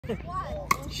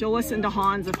She'll listen to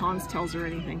Hans if Hans tells her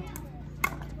anything.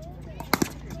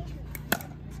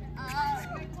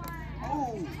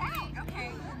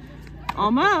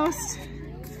 Almost.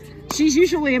 She's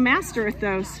usually a master at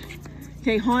those.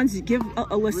 Okay, Hans, give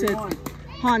Alyssa.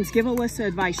 Hans, give Alyssa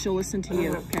advice. She'll listen to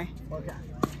you. Okay. Okay.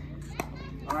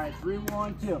 All right. 3,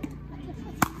 1, 2.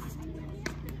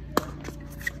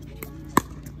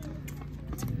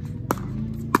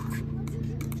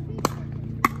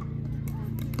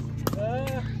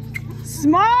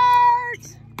 Smart.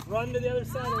 Run to the other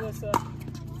side, Alyssa.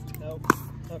 Nope.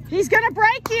 Okay. He's gonna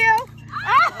break you.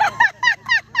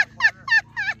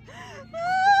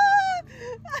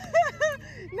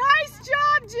 Nice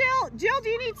job, Jill. Jill, do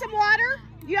you need some water?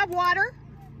 You have water?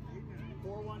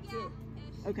 4, 1, 2.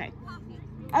 Okay.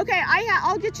 Okay,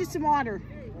 I'll get you some water.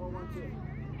 4, 1,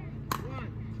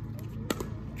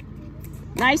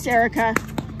 2. Nice, Erica.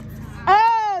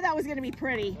 Oh, that was gonna be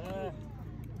pretty.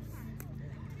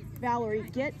 Valerie,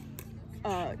 get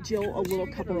Jill a little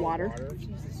cup of water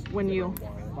when you.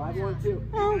 5, 1, 2.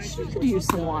 Oh, she could use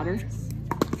some water.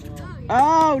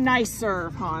 Oh, nice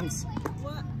serve, Hans.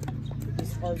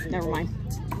 Never mind.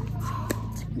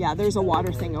 Yeah, there's a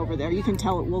water thing over there. You can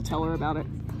tell it. We'll tell her about it.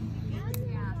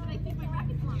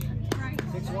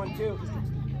 6, 1, 2.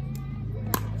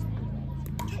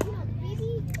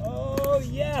 Oh,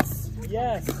 yes.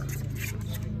 Yes.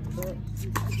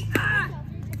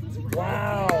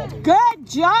 Wow. Good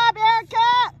job,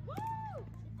 Erica.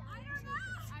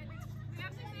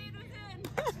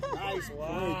 Nice.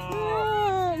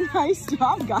 Wow. Nice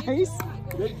job, guys.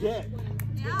 Good hit.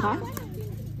 Huh?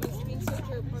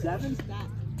 7?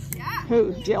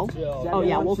 Who? Jill? Jill. Oh,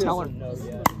 yeah, we'll tell her. No,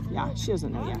 yeah. Yeah, she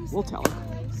doesn't know yet. We'll tell her.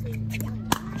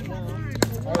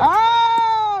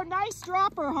 Oh, nice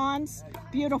dropper, Hans.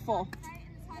 Beautiful.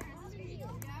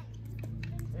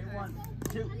 8, 1,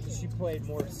 2. She played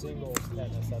more singles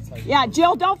tennis. That's how you Yeah,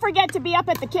 Jill, don't forget to be up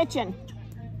at the kitchen.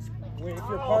 Wait, if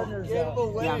your partner's Give out.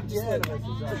 away Yeah, again.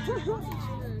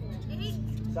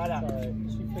 Side out. All right,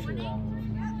 she figured it out.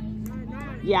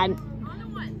 Yeah.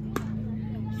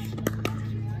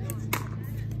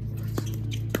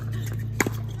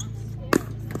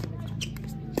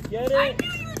 Get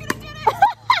it!